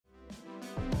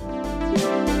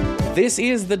This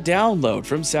is The Download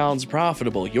from Sounds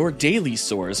Profitable, your daily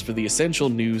source for the essential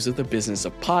news of the business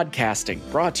of podcasting,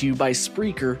 brought to you by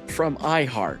Spreaker from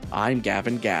iHeart. I'm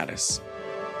Gavin Gaddis.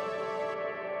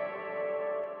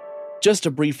 Just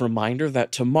a brief reminder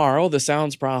that tomorrow the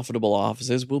Sounds Profitable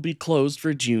offices will be closed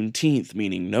for Juneteenth,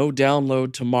 meaning no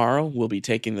download tomorrow. We'll be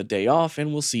taking the day off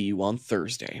and we'll see you on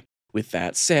Thursday. With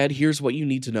that said, here's what you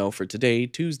need to know for today,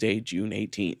 Tuesday, June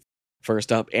 18th.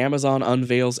 First up, Amazon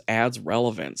unveils ads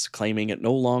relevance, claiming it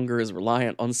no longer is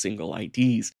reliant on single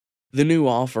IDs. The new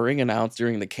offering, announced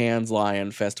during the Cannes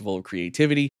Lion Festival of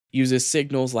Creativity, uses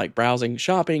signals like browsing,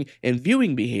 shopping, and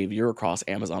viewing behavior across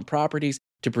Amazon properties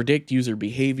to predict user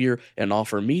behavior and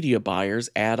offer media buyers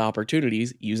ad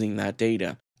opportunities using that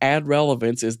data. Ad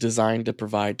relevance is designed to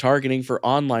provide targeting for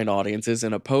online audiences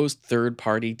in a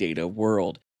post-third-party data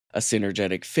world. A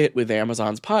synergetic fit with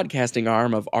Amazon's podcasting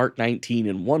arm of Art19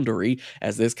 and Wondery,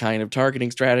 as this kind of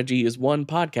targeting strategy is one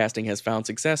podcasting has found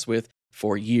success with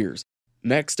for years.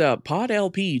 Next up,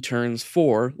 PodLP turns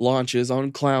 4 launches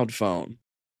on CloudPhone.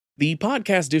 The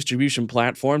podcast distribution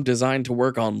platform designed to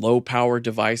work on low-power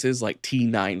devices like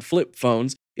T9 flip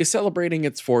phones is celebrating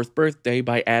its 4th birthday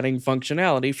by adding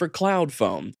functionality for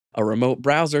CloudPhone, a remote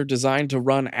browser designed to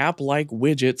run app-like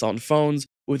widgets on phones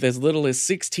with as little as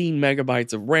 16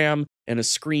 megabytes of RAM and a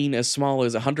screen as small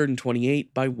as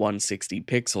 128 by 160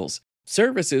 pixels.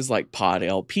 Services like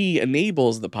PodLP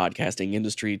enables the podcasting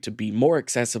industry to be more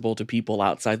accessible to people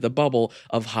outside the bubble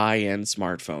of high-end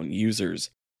smartphone users.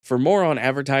 For more on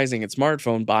advertising and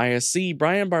smartphone bias, see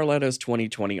Brian Barletta's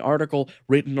 2020 article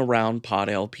written around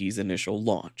PodLP's initial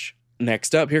launch.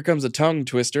 Next up, here comes a tongue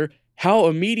twister: how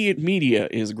Immediate Media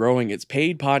is growing its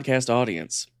paid podcast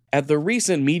audience. At the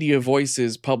recent Media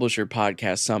Voices Publisher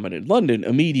Podcast Summit in London,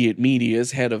 Immediate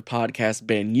Media's head of podcast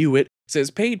Ben Hewitt says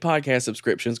paid podcast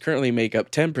subscriptions currently make up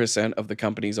 10% of the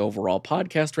company's overall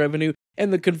podcast revenue,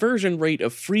 and the conversion rate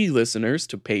of free listeners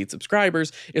to paid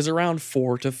subscribers is around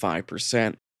 4 to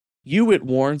 5%. Hewitt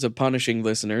warns of punishing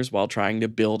listeners while trying to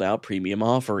build out premium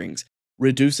offerings.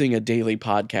 Reducing a daily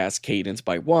podcast cadence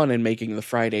by 1 and making the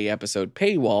Friday episode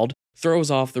paywalled throws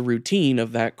off the routine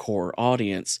of that core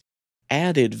audience.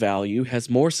 Added value has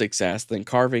more success than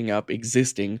carving up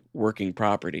existing working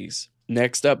properties.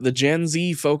 Next up, the Gen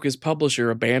Z-focused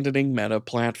publisher abandoning Meta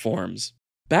platforms.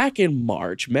 Back in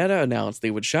March, Meta announced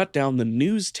they would shut down the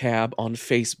News tab on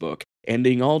Facebook,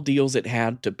 ending all deals it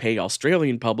had to pay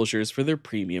Australian publishers for their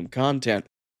premium content.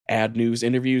 Ad News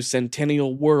interviews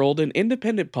Centennial World, an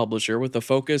independent publisher with a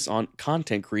focus on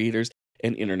content creators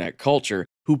and internet culture,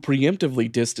 who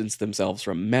preemptively distanced themselves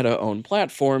from Meta-owned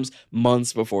platforms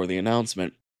months before the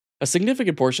announcement. A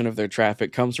significant portion of their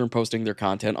traffic comes from posting their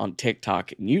content on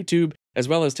TikTok and YouTube, as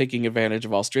well as taking advantage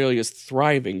of Australia's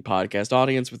thriving podcast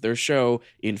audience with their show,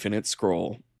 Infinite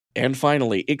Scroll. And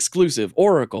finally, exclusive,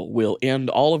 Oracle will end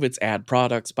all of its ad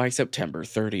products by September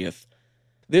 30th.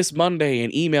 This Monday,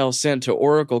 an email sent to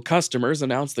Oracle customers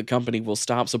announced the company will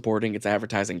stop supporting its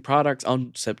advertising products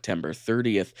on September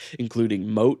 30th, including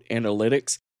Moat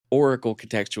Analytics, Oracle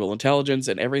Contextual Intelligence,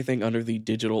 and everything under the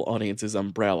Digital Audiences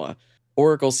umbrella.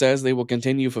 Oracle says they will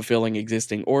continue fulfilling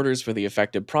existing orders for the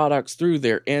affected products through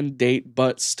their end date,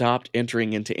 but stopped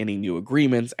entering into any new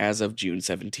agreements as of June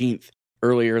 17th.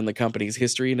 Earlier in the company's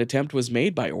history, an attempt was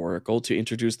made by Oracle to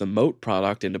introduce the Moat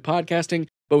product into podcasting,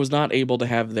 but was not able to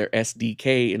have their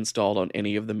SDK installed on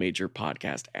any of the major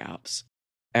podcast apps.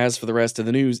 As for the rest of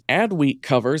the news, Adweek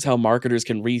covers how marketers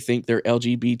can rethink their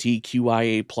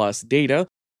LGBTQIA+ data.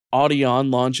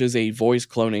 Audion launches a voice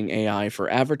cloning AI for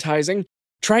advertising.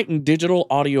 Triton Digital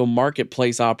Audio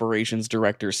Marketplace Operations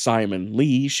Director Simon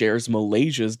Lee shares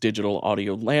Malaysia's digital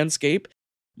audio landscape.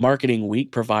 Marketing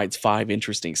Week provides 5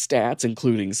 interesting stats,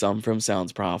 including some from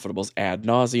Sounds Profitable's Ad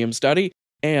Nauseam study,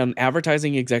 and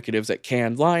advertising executives at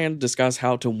Cannes Lion discuss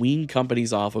how to wean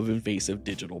companies off of invasive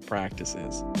digital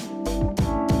practices.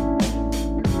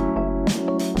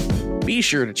 Be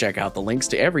sure to check out the links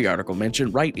to every article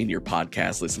mentioned right in your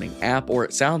podcast listening app or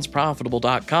at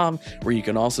soundsprofitable.com, where you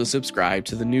can also subscribe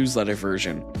to the newsletter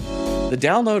version. The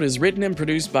Download is written and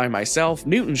produced by myself,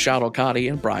 Newton Shadowcotty,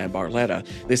 and Brian Barletta.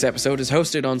 This episode is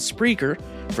hosted on Spreaker.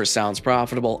 For Sounds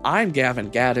Profitable, I'm Gavin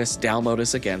Gaddis. Download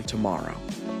us again tomorrow.